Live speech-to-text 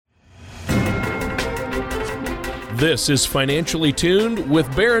This is Financially Tuned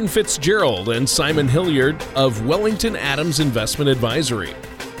with Baron Fitzgerald and Simon Hilliard of Wellington Adams Investment Advisory.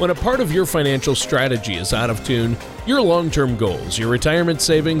 When a part of your financial strategy is out of tune, your long-term goals, your retirement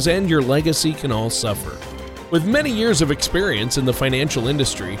savings, and your legacy can all suffer. With many years of experience in the financial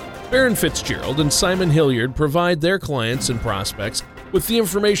industry, Baron Fitzgerald and Simon Hilliard provide their clients and prospects with the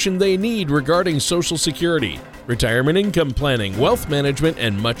information they need regarding Social Security, retirement income planning, wealth management,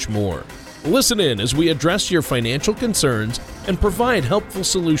 and much more. Listen in as we address your financial concerns and provide helpful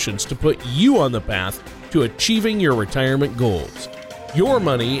solutions to put you on the path to achieving your retirement goals. Your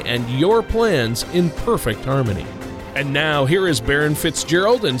money and your plans in perfect harmony. And now, here is Baron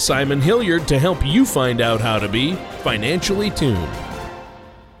Fitzgerald and Simon Hilliard to help you find out how to be financially tuned.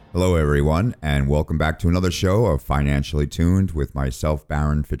 Hello, everyone, and welcome back to another show of Financially Tuned with myself,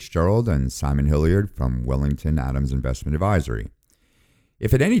 Baron Fitzgerald, and Simon Hilliard from Wellington Adams Investment Advisory.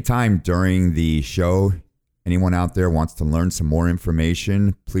 If at any time during the show anyone out there wants to learn some more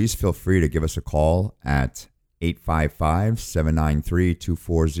information, please feel free to give us a call at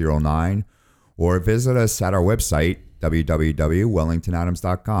 855-793-2409 or visit us at our website,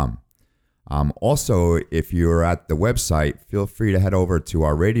 www.wellingtonadams.com. Also, if you're at the website, feel free to head over to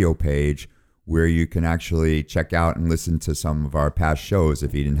our radio page where you can actually check out and listen to some of our past shows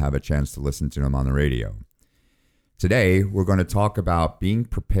if you didn't have a chance to listen to them on the radio. Today, we're going to talk about being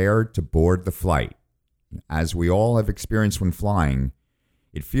prepared to board the flight. As we all have experienced when flying,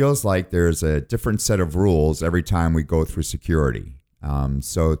 it feels like there's a different set of rules every time we go through security.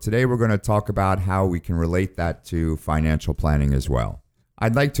 So today we're going to talk about how we can relate that to financial planning as well.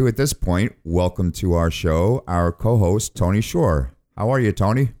 I'd like to, at this point, welcome to our show our co-host, Tony Shore. How are you,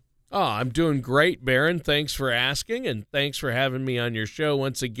 Tony? Oh, I'm doing great, Baron. Thanks for asking, and thanks for having me on your show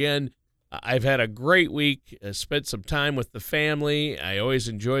once again. I've had a great week, spent some time with the family. I always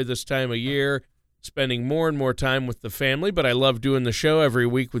enjoy this time of year, spending more and more time with the family, but I love doing the show every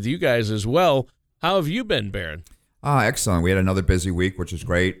week with you guys as well. How have you been, Baron? Excellent. We had another busy week, which was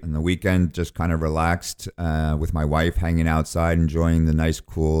great. And the weekend just kind of relaxed with my wife, hanging outside, enjoying the nice,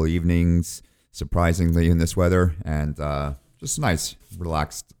 cool evenings, surprisingly in this weather, and just nice,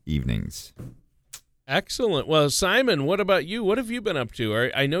 relaxed evenings. Excellent. Well, Simon, what about you? What have you been up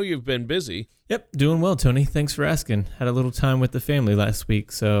to? I know you've been busy. Yep, doing well, Tony. Thanks for asking. Had a little time with the family last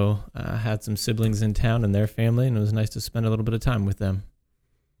week, so I had some siblings in town and their family, and it was nice to spend a little bit of time with them.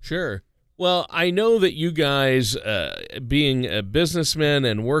 Sure. Well, I know that you guys, being a businessman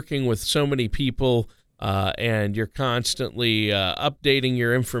and working with so many people, and you're constantly updating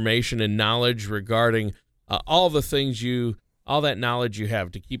your information and knowledge regarding all that knowledge you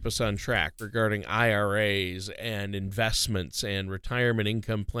have to keep us on track regarding IRAs and investments and retirement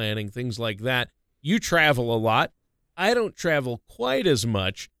income planning, things like that. You travel a lot. I don't travel quite as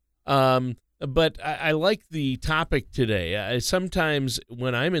much, but I like the topic today. Sometimes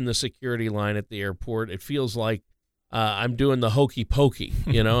when I'm in the security line at the airport, it feels like I'm doing the hokey pokey.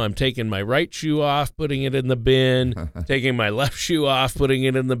 You know, I'm taking my right shoe off, putting it in the bin, taking my left shoe off, putting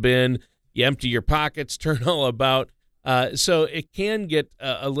it in the bin. You empty your pockets, turn all about. So it can get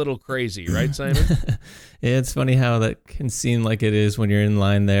a little crazy, right, Simon? Yeah, it's funny how that can seem like it is when you're in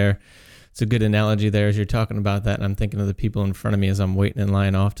line there. It's a good analogy there as you're talking about that, and I'm thinking of the people in front of me as I'm waiting in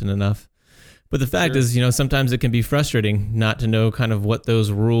line often enough. But the fact is, sometimes it can be frustrating not to know kind of what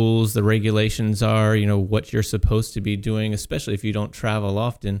those rules, the regulations are, what you're supposed to be doing, especially if you don't travel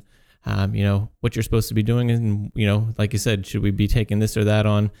often, what you're supposed to be doing. And, like you said, should we be taking this or that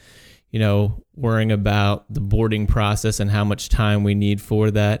on? Worrying about the boarding process and how much time we need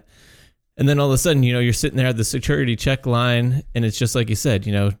for that. And then all of a sudden, you're sitting there at the security check line, and it's just like you said,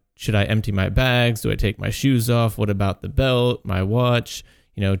 should I empty my bags? Do I take my shoes off? What about the belt, my watch?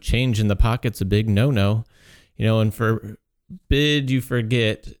 Change in the pocket's a big no-no. And forbid you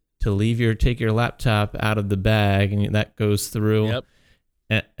forget to take your laptop out of the bag, and that goes through.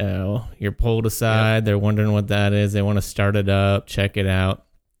 Yep. You're pulled aside. Yep. They're wondering what that is. They want to start it up, check it out.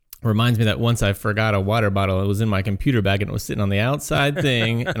 Reminds me that once I forgot a water bottle. It was in my computer bag and it was sitting on the outside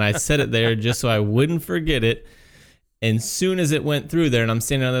thing, and I set it there just so I wouldn't forget it. And soon as it went through there and I'm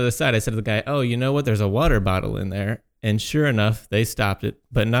standing on the other side, I said to the guy, "Oh, you know what? There's a water bottle in there." And sure enough, they stopped it.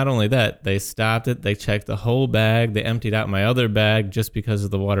 But not only that, they stopped it. They checked the whole bag. They emptied out my other bag just because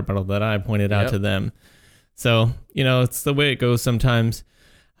of the water bottle that I pointed out to them. So, it's the way it goes sometimes.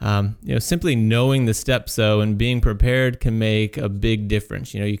 Simply knowing the steps, though, and being prepared can make a big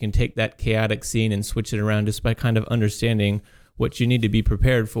difference. You can take that chaotic scene and switch it around just by kind of understanding what you need to be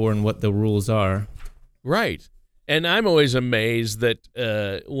prepared for and what the rules are. Right. And I'm always amazed that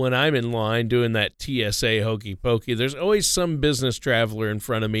when I'm in line doing that TSA hokey pokey, there's always some business traveler in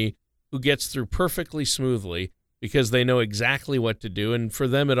front of me who gets through perfectly smoothly. because they know exactly what to do, and for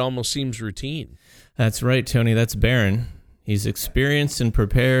them it almost seems routine. That's right, Tony. That's Barron. He's experienced and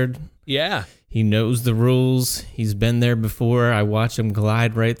prepared. Yeah. He knows the rules. He's been there before. I watched him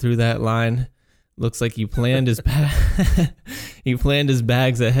glide right through that line. Looks like he planned his he planned his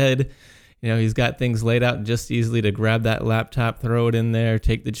bags ahead. He's got things laid out just easily to grab that laptop, throw it in there,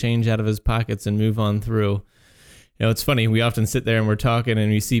 take the change out of his pockets, and move on through. It's funny. We often sit there and we're talking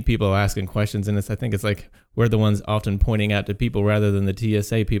and we see people asking questions, and I think it's like we're the ones often pointing out to people rather than the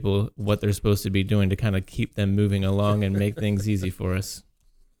TSA people what they're supposed to be doing to kind of keep them moving along and make things easy for us.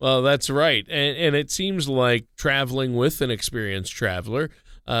 Well, that's right. And it seems like traveling with an experienced traveler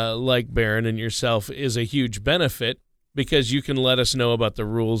like Barron and yourself is a huge benefit, because you can let us know about the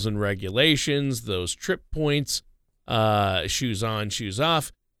rules and regulations, those trip points, shoes on, shoes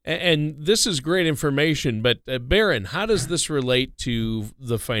off. And this is great information, but Barron, how does this relate to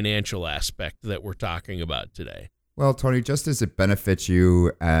the financial aspect that we're talking about today? Well, Tony, just as it benefits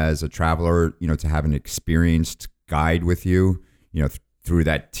you as a traveler, to have an experienced guide with you, through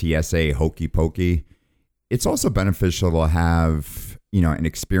that TSA hokey pokey, it's also beneficial to have, an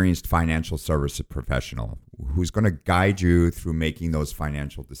experienced financial services professional who's going to guide you through making those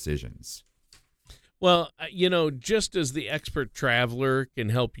financial decisions. Well, just as the expert traveler can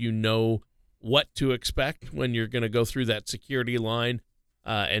help you know what to expect when you're going to go through that security line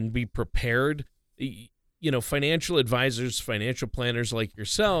and be prepared, financial advisors, financial planners like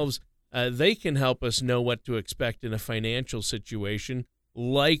yourselves, they can help us know what to expect in a financial situation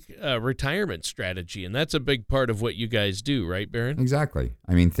like a retirement strategy. And that's a big part of what you guys do, right, Barron? Exactly.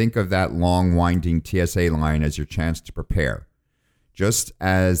 I mean, think of that long, winding TSA line as your chance to prepare. Just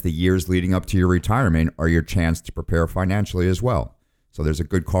as the years leading up to your retirement are your chance to prepare financially as well. So there's a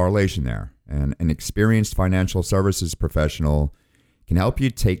good correlation there. And an experienced financial services professional can help you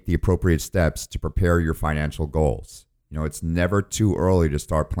take the appropriate steps to prepare your financial goals. It's never too early to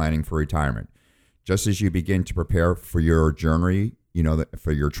start planning for retirement. Just as you begin to prepare for your journey,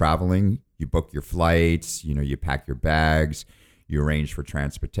 for your traveling, you book your flights, you pack your bags, you arrange for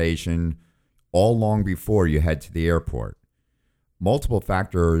transportation, all long before you head to the airport. Multiple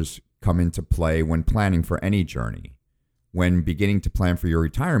factors come into play when planning for any journey. When beginning to plan for your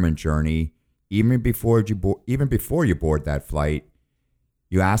retirement journey, even before you board that flight,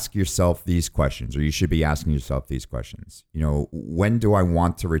 you ask yourself these questions, or you should be asking yourself these questions. When do I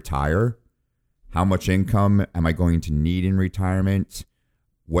want to retire? How much income am I going to need in retirement?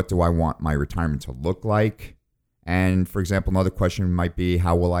 What do I want my retirement to look like? And for example, another question might be,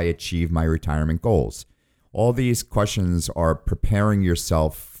 how will I achieve my retirement goals? All these questions are preparing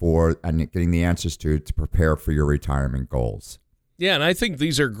yourself for and getting the answers to prepare for your retirement goals. Yeah, and I think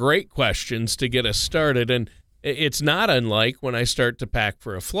these are great questions to get us started. And it's not unlike when I start to pack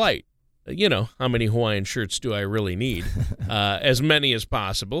for a flight. How many Hawaiian shirts do I really need? As many as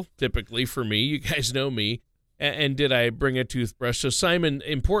possible, typically for me. You guys know me. And did I bring a toothbrush? So, Simon,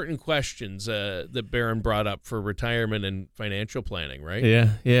 important questions that Barron brought up for retirement and financial planning, right?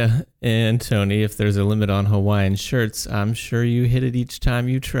 Yeah. And, Tony, if there's a limit on Hawaiian shirts, I'm sure you hit it each time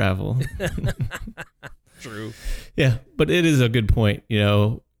you travel. True. Yeah, but it is a good point.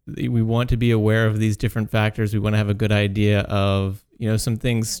 We want to be aware of these different factors. We want to have a good idea of, some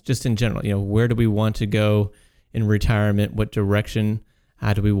things just in general. Where do we want to go in retirement? What direction?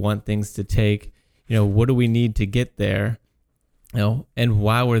 How do we want things to take? What do we need to get there? And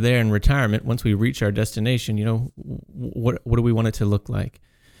while we're there in retirement, once we reach our destination, what do we want it to look like?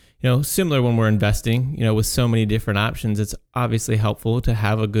 Similar when we're investing, with so many different options, it's obviously helpful to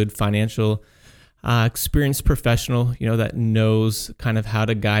have a good financial experienced professional, that knows kind of how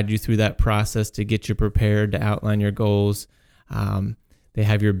to guide you through that process to get you prepared to outline your goals. They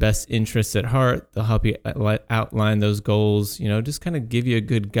have your best interests at heart. They'll help you outline those goals, just kind of give you a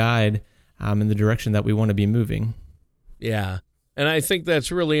good guide in the direction that we want to be moving. Yeah. And I think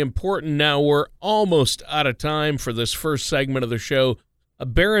that's really important. Now, we're almost out of time for this first segment of the show.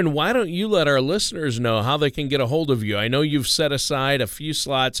 Barron, why don't you let our listeners know how they can get a hold of you? I know you've set aside a few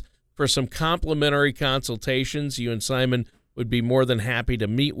slots for some complimentary consultations. You and Simon would be more than happy to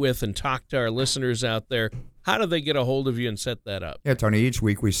meet with and talk to our listeners out there. How do they get a hold of you and set that up? Yeah, Tony, each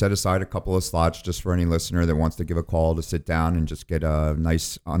week we set aside a couple of slots just for any listener that wants to give a call to sit down and just get a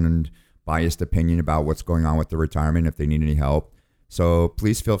nice unbiased opinion about what's going on with the retirement if they need any help. So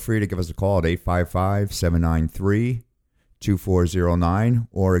please feel free to give us a call at 855-793-2409.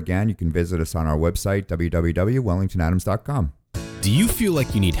 Or again, you can visit us on our website, www.wellingtonadams.com. Do you feel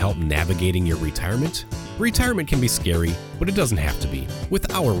like you need help navigating your retirement? Retirement can be scary, but it doesn't have to be.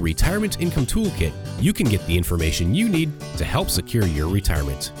 With our Retirement Income Toolkit, you can get the information you need to help secure your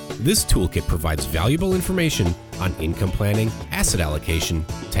retirement. This toolkit provides valuable information on income planning, asset allocation,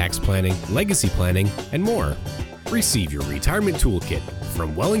 tax planning, legacy planning, and more. Receive your Retirement Toolkit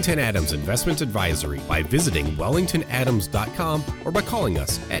from Wellington Adams Investment Advisory by visiting wellingtonadams.com or by calling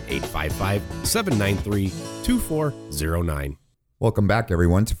us at 855-793-2409. Welcome back,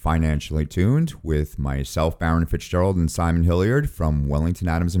 everyone, to Financially Tuned with myself, Baron Fitzgerald, and Simon Hilliard from Wellington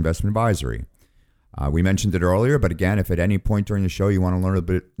Adams Investment Advisory. We mentioned it earlier, but again, if at any point during the show you want to learn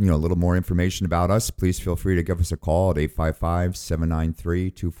a little more information about us, please feel free to give us a call at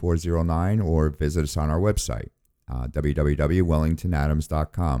 855-793-2409 or visit us on our website,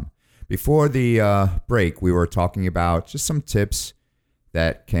 www.wellingtonadams.com. Before the break, we were talking about just some tips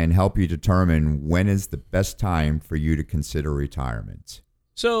that can help you determine when is the best time for you to consider retirement.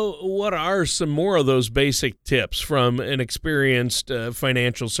 So what are some more of those basic tips from an experienced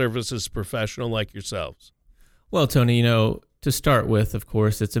financial services professional like yourselves? Well, Tony, to start with, of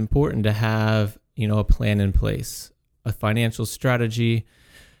course, it's important to have, a plan in place, a financial strategy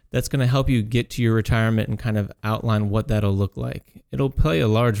that's going to help you get to your retirement and kind of outline what that'll look like. It'll play a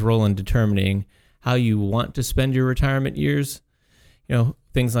large role in determining how you want to spend your retirement years.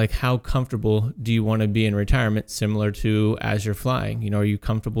 Things like how comfortable do you want to be in retirement, similar to as you're flying? Are you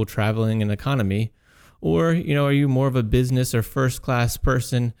comfortable traveling in economy? Or, are you more of a business or first class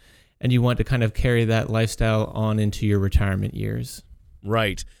person and you want to kind of carry that lifestyle on into your retirement years?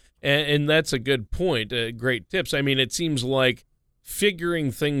 Right. And that's a good point. Great tips. I mean, it seems like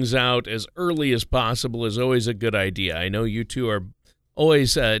figuring things out as early as possible is always a good idea. I know you two are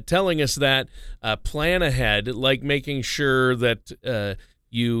always telling us that. Plan ahead, like making sure that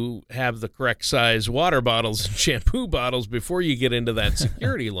you have the correct size water bottles and shampoo bottles before you get into that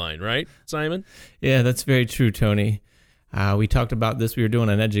security line, right, Simon? Yeah, that's very true, Tony. We talked about this. We were doing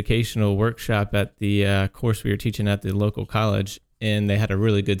an educational workshop at the course we were teaching at the local college, and they had a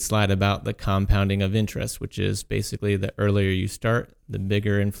really good slide about the compounding of interest, which is basically the earlier you start, the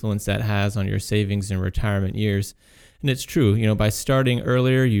bigger influence that has on your savings and retirement years. And it's true, by starting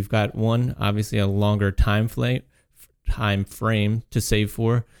earlier, you've got obviously a longer time frame to save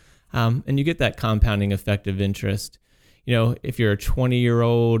for, and you get that compounding effect of interest. If you're a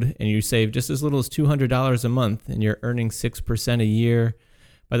 20-year-old and you save just as little as $200 a month and you're earning 6% a year,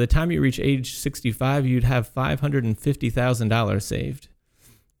 by the time you reach age 65, you'd have $550,000 saved.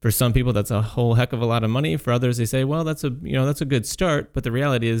 For some people, that's a whole heck of a lot of money. For others, they say, well, that's a good start. But the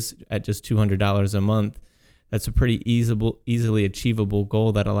reality is, at just $200 a month, that's a pretty easily achievable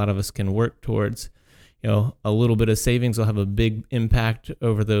goal that a lot of us can work towards. A little bit of savings will have a big impact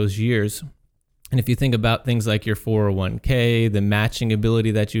over those years. And if you think about things like your 401k, the matching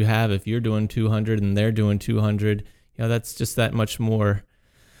ability that you have, if you're doing 200 and they're doing 200, that's just that much more.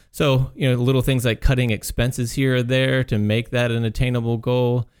 So, little things like cutting expenses here or there to make that an attainable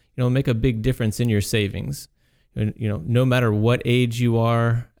goal, make a big difference in your savings. No matter what age you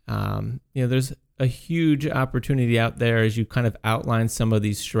are, there's a huge opportunity out there as you kind of outline some of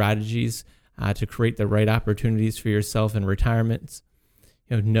these strategies to create the right opportunities for yourself in retirement.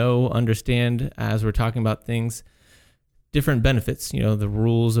 Understand as we're talking about things, different benefits, the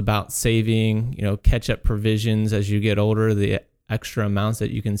rules about saving, catch-up provisions as you get older, the extra amounts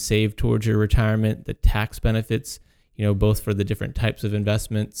that you can save towards your retirement, the tax benefits, both for the different types of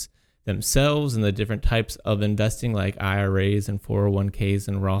investments themselves and the different types of investing like IRAs and 401ks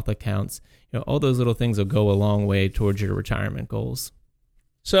and Roth accounts. All those little things will go a long way towards your retirement goals.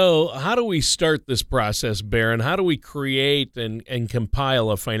 So how do we start this process, Baron? How do we create and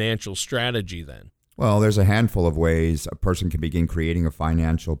compile a financial strategy then? Well, there's a handful of ways a person can begin creating a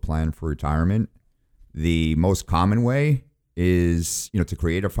financial plan for retirement. The most common way is, to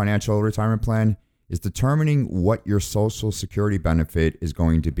create a financial retirement plan is determining what your Social Security benefit is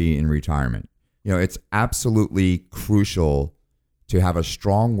going to be in retirement. It's absolutely crucial to have a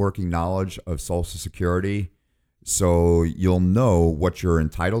strong working knowledge of Social Security so you'll know what you're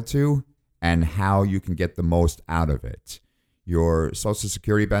entitled to and how you can get the most out of it. Your Social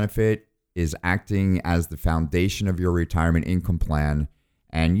Security benefit is acting as the foundation of your retirement income plan,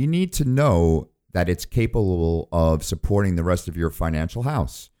 and you need to know that it's capable of supporting the rest of your financial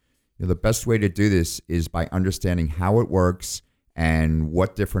house. The best way to do this is by understanding how it works and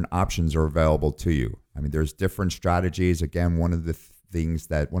what different options are available to you. There's different strategies. Again, one of the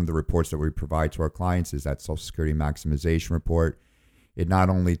reports that we provide to our clients is that Social Security Maximization Report. It not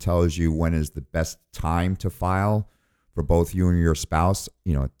only tells you when is the best time to file for both you and your spouse,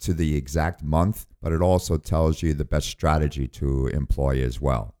 to the exact month, but it also tells you the best strategy to employ as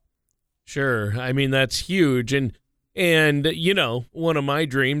well. Sure. I mean, that's huge. And you know, one of my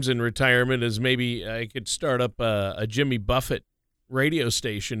dreams in retirement is maybe I could start up a Jimmy Buffett radio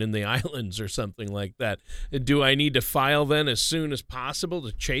station in the islands or something like that. Do I need to file then as soon as possible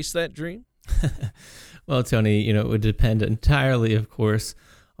to chase that dream? Well, Tony, you know, it would depend entirely, of course,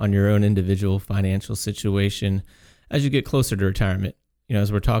 on your own individual financial situation as you get closer to retirement. You know,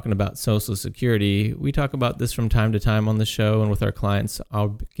 as we're talking about Social Security, we talk about this from time to time on the show and with our clients.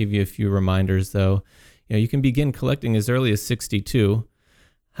 I'll give you a few reminders, though. You know, you can begin collecting as early as 62.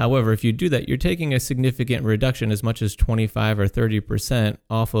 However, if you do that, you're taking a significant reduction, as much as 25 or 30%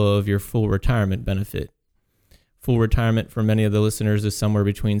 off of your full retirement benefit. Full retirement for many of the listeners is somewhere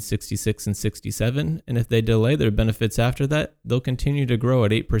between 66 and 67, and if they delay their benefits after that, they'll continue to grow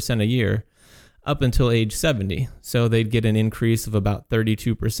at 8% a year up until age 70. So they'd get an increase of about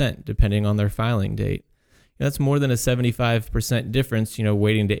 32% depending on their filing date. That's more than a 75% difference, you know,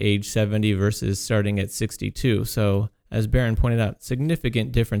 waiting to age 70 versus starting at 62. So as Barron pointed out,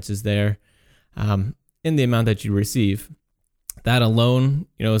 significant differences there in the amount that you receive. That alone,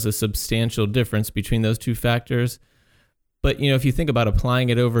 you know, is a substantial difference between those two factors. But, you know, if you think about applying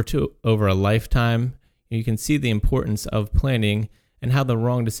it over a lifetime, you can see the importance of planning and how the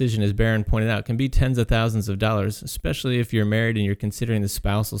wrong decision, as Barron pointed out, can be tens of thousands of dollars, especially if you're married and you're considering the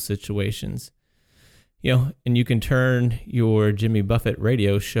spousal situations. You know, and you can turn your Jimmy Buffett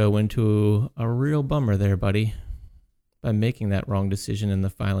radio show into a real bummer there, buddy, by making that wrong decision in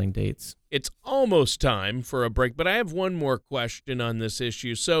the filing dates. It's almost time for a break, but I have one more question on this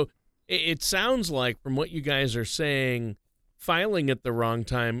issue. So it sounds like, from what you guys are saying, filing at the wrong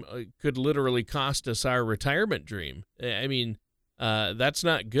time could literally cost us our retirement dream. I mean, that's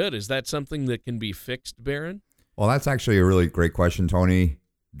not good. Is that something that can be fixed, Barron? Well, that's actually a really great question, Tony.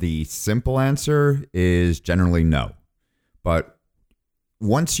 The simple answer is generally no. But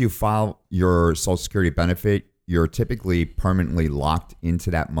once you file your Social Security benefit, you're typically permanently locked into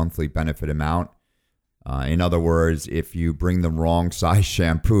that monthly benefit amount. In other words, if you bring the wrong size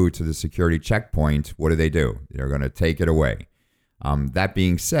shampoo to the security checkpoint, what do? They're going to take it away. That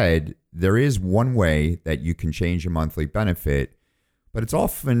being said, there is one way that you can change your monthly benefit, but it's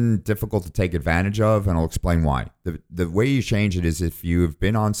often difficult to take advantage of, and I'll explain why. The way you change it is if you've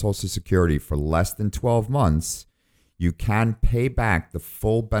been on Social Security for less than 12 months, you can pay back the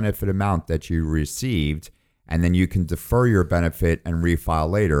full benefit amount that you received, and then you can defer your benefit and refile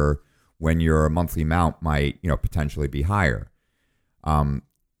later when your monthly amount might, you know, potentially be higher.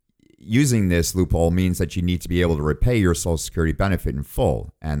 Using this loophole means that you need to be able to repay your Social Security benefit in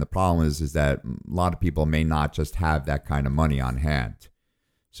full. And the problem is that a lot of people may not just have that kind of money on hand.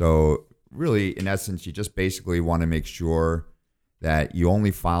 So really, in essence, you just basically want to make sure that you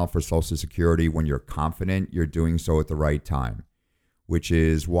only file for Social Security when you're confident you're doing so at the right time, which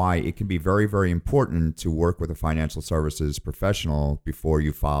is why it can be very, very important to work with a financial services professional before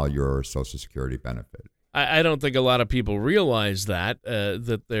you file your Social Security benefit. I don't think a lot of people realize that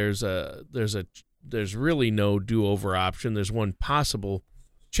there's really no do-over option. There's one possible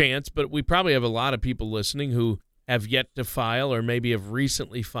chance, but we probably have a lot of people listening who have yet to file or maybe have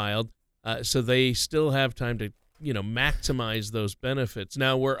recently filed, so they still have time to, you know, maximize those benefits.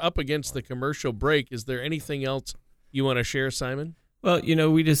 Now, we're up against the commercial break. Is there anything else you want to share, Simon? Well, you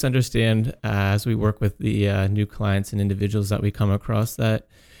know, we just understand as we work with the new clients and individuals that we come across that,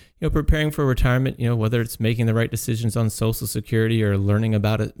 you know, preparing for retirement, you know, whether it's making the right decisions on Social Security or learning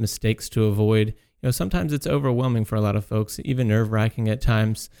about it, mistakes to avoid, you know, sometimes it's overwhelming for a lot of folks, even nerve-wracking at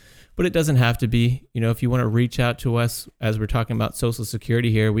times, but it doesn't have to be. You know, if you want to reach out to us as we're talking about Social Security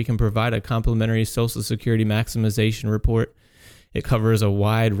here, we can provide a complimentary Social Security maximization report. It covers a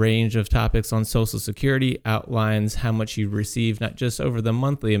wide range of topics on Social Security, outlines how much you receive, not just over the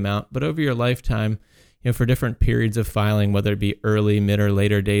monthly amount, but over your lifetime, you know, for different periods of filing, whether it be early, mid, or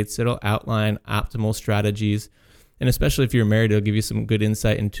later dates. It'll outline optimal strategies. And especially if you're married, it'll give you some good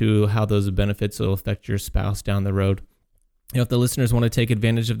insight into how those benefits will affect your spouse down the road. You know, if the listeners want to take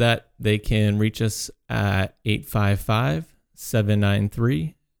advantage of that, they can reach us at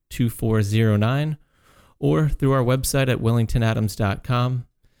 855-793-2409 or through our website at wellingtonadams.com.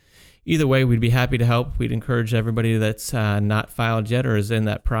 Either way, we'd be happy to help. We'd encourage everybody that's not filed yet or is in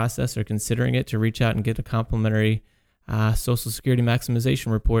that process or considering it to reach out and get a complimentary Social Security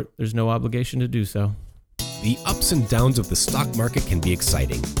maximization report. There's no obligation to do so. The ups and downs of the stock market can be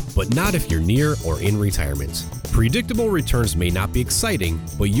exciting, but not if you're near or in retirement. Predictable returns may not be exciting,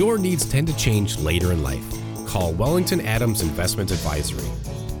 but your needs tend to change later in life. Call Wellington Adams Investment Advisory.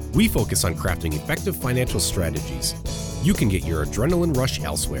 We focus on crafting effective financial strategies. You can get your adrenaline rush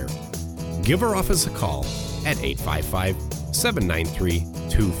elsewhere. Give our office a call at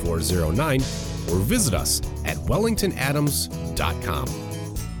 855-793-2409 or visit us at wellingtonadams.com.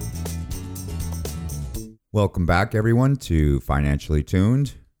 Welcome back, everyone, to Financially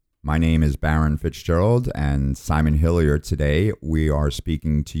Tuned. My name is Baron Fitzgerald and Simon Hillier. Today, we are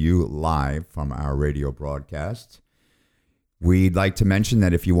speaking to you live from our radio broadcast. We'd like to mention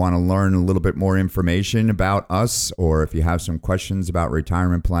that if you want to learn a little bit more information about us, or if you have some questions about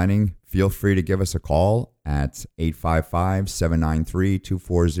retirement planning, feel free to give us a call at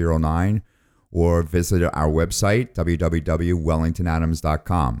 855-793-2409 or visit our website,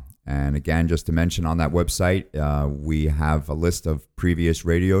 www.wellingtonadams.com. And again, just to mention on that website, we have a list of previous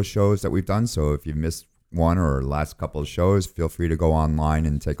radio shows that we've done. So if you missed one or last couple of shows, feel free to go online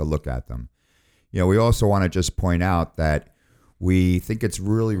and take a look at them. We also want to just point out that we think it's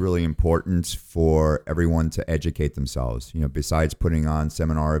really, really important for everyone to educate themselves. Besides putting on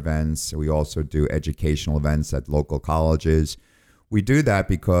seminar events, we also do educational events at local colleges. We do that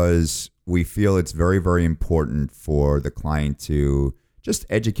because we feel it's very, very important for the client to just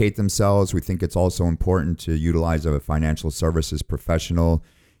educate themselves. We think it's also important to utilize a financial services professional.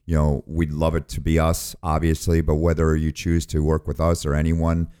 We'd love it to be us, obviously, but whether you choose to work with us or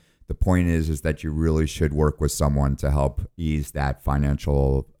anyone, the point is that you really should work with someone to help ease that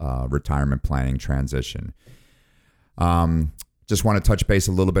financial retirement planning transition. Just want to touch base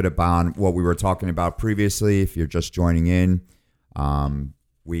a little bit about what we were talking about previously. If you're just joining in,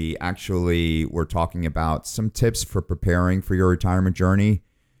 we actually were talking about some tips for preparing for your retirement journey,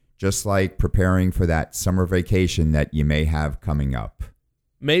 just like preparing for that summer vacation that you may have coming up.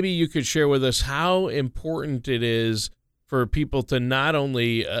 Maybe you could share with us how important it is for people to not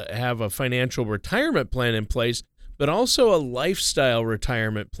only have a financial retirement plan in place, but also a lifestyle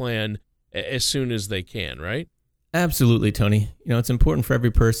retirement plan as soon as they can, right? Absolutely, Tony. It's important for every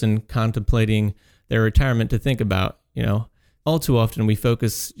person contemplating their retirement to think about, all too often we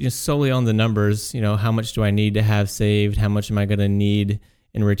focus just solely on the numbers. How much do I need to have saved? How much am I going to need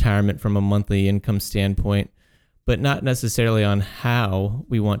in retirement from a monthly income standpoint? But not necessarily on how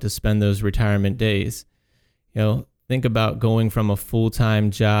we want to spend those retirement days. Think about going from a full-time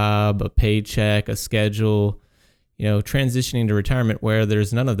job, a paycheck, a schedule, transitioning to retirement where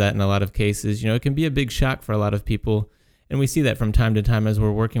there's none of that in a lot of cases. It can be a big shock for a lot of people. And we see that from time to time as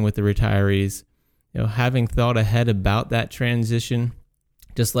we're working with the retirees. Having thought ahead about that transition,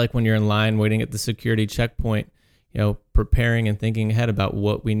 just like when you're in line waiting at the security checkpoint, preparing and thinking ahead about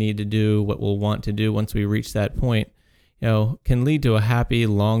what we need to do, what we'll want to do once we reach that point, can lead to a happy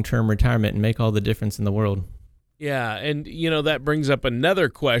long-term retirement and make all the difference in the world. Yeah, and that brings up another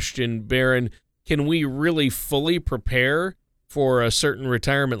question, Baron. Can we really fully prepare for a certain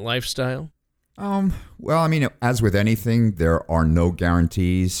retirement lifestyle? Well, as with anything, there are no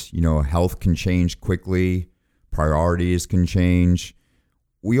guarantees. Health can change quickly. Priorities can change.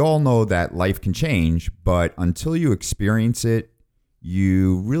 We all know that life can change, but until you experience it,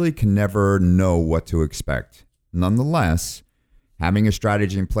 you really can never know what to expect. Nonetheless, having a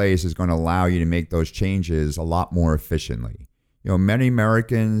strategy in place is going to allow you to make those changes a lot more efficiently. Many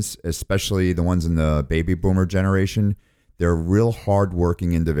Americans, especially the ones in the baby boomer generation, they're real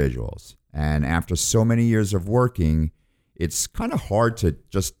hardworking individuals. And after so many years of working, it's kind of hard to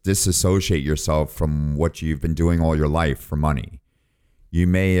just disassociate yourself from what you've been doing all your life for money. You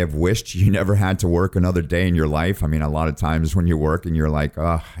may have wished you never had to work another day in your life. A lot of times when you're working, you're like,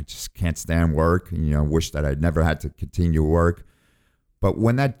 oh, I just can't stand work. Wish that I'd never had to continue work. But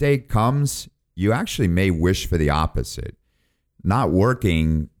when that day comes, you actually may wish for the opposite. Not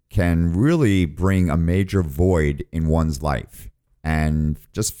working can really bring a major void in one's life. And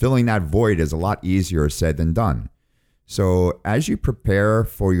just filling that void is a lot easier said than done. So as you prepare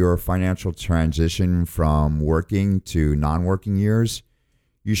for your financial transition from working to non-working years,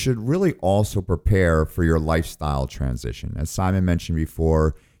 you should really also prepare for your lifestyle transition. As Simon mentioned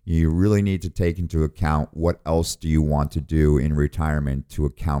before, you really need to take into account what else do you want to do in retirement to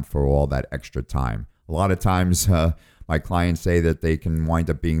account for all that extra time. A lot of times, my clients say that they can wind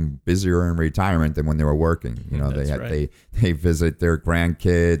up being busier in retirement than when they were working. They visit their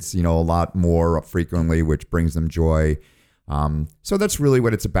grandkids, a lot more frequently, which brings them joy. So that's really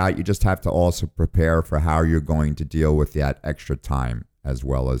what it's about. You just have to also prepare for how you're going to deal with that extra time as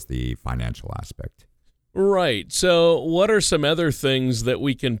well as the financial aspect. Right. So what are some other things that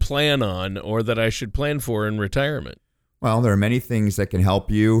we can plan on or that I should plan for in retirement? Well, there are many things that can help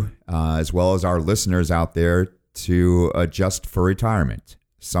you, as well as our listeners out there, to adjust for retirement.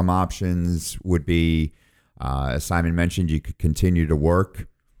 Some options would be, as Simon mentioned, you could continue to work,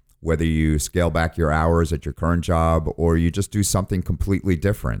 whether you scale back your hours at your current job or you just do something completely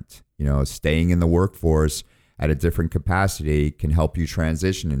different. Staying in the workforce at a different capacity can help you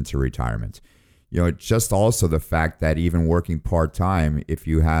transition into retirement. Just also the fact that even working part-time, if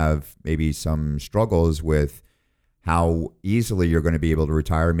you have maybe some struggles with how easily you're going to be able to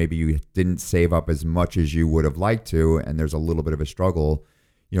retire, maybe you didn't save up as much as you would have liked to, and there's a little bit of a struggle,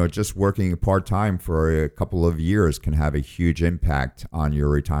 just working part-time for a couple of years can have a huge impact on your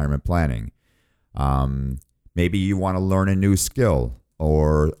retirement planning. Maybe you want to learn a new skill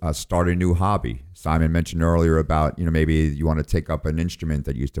or start a new hobby. Simon mentioned earlier about, maybe you want to take up an instrument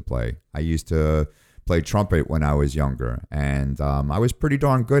that you used to play. I used to play trumpet when I was younger, and I was pretty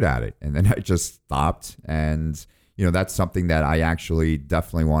darn good at it. And then I just stopped, and, that's something that I actually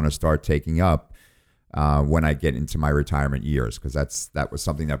definitely want to start taking up when I get into my retirement years, because that was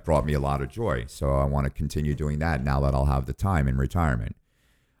something that brought me a lot of joy. So I want to continue doing that now that I'll have the time in retirement.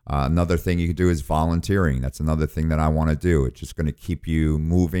 Another thing you can do is volunteering. That's another thing that I want to do. It's just going to keep you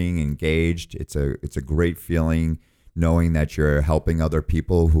moving, engaged. It's a great feeling knowing that you're helping other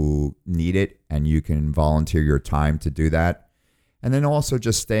people who need it, and you can volunteer your time to do that. And then also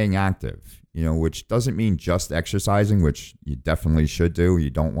just staying active, which doesn't mean just exercising, which you definitely should do. You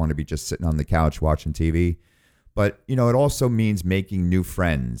don't want to be just sitting on the couch watching TV. But, it also means making new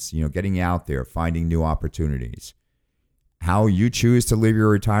friends, getting out there, finding new opportunities. How you choose to live your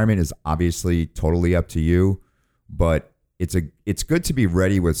retirement is obviously totally up to you, but it's good to be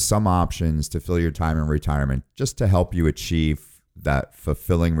ready with some options to fill your time in retirement just to help you achieve that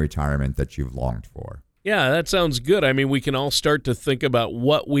fulfilling retirement that you've longed for. Yeah, that sounds good. I mean, we can all start to think about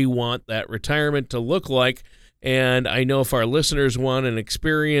what we want that retirement to look like, and I know if our listeners want an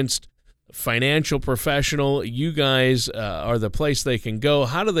experienced financial professional, you guys are the place they can go.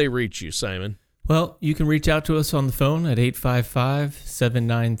 How do they reach you, Simon? Well, you can reach out to us on the phone at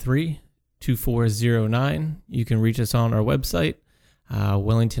 855-793-2409. You can reach us on our website,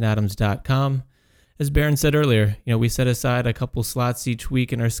 wellingtonadams.com. As Baron said earlier, we set aside a couple slots each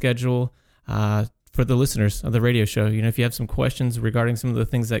week in our schedule for the listeners of the radio show. If you have some questions regarding some of the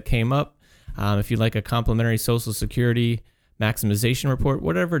things that came up, if you'd like a complimentary Social Security maximization report,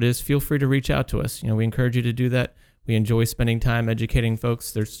 whatever it is, feel free to reach out to us. We encourage you to do that. We enjoy spending time educating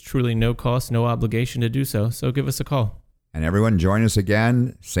folks. There's truly no cost, no obligation to do so. So give us a call. And everyone, join us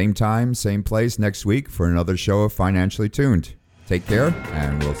again, same time, same place next week for another show of Financially Tuned. Take care,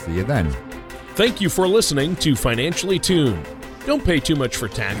 and we'll see you then. Thank you for listening to Financially Tuned. Don't pay too much for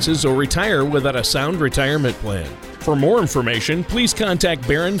taxes or retire without a sound retirement plan. For more information, please contact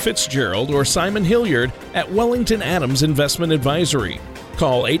Baron Fitzgerald or Simon Hilliard at Wellington Adams Investment Advisory.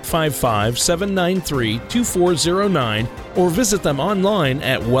 Call 855-793-2409 or visit them online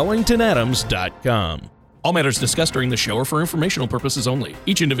at wellingtonadams.com. All matters discussed during the show are for informational purposes only.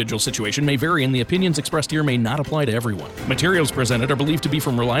 Each individual situation may vary, and the opinions expressed here may not apply to everyone. Materials presented are believed to be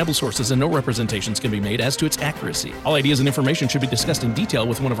from reliable sources, and no representations can be made as to its accuracy. All ideas and information should be discussed in detail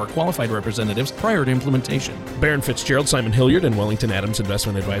with one of our qualified representatives prior to implementation. Baron Fitzgerald, Simon Hilliard, and Wellington Adams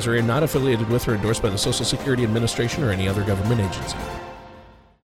Investment Advisory are not affiliated with or endorsed by the Social Security Administration or any other government agency.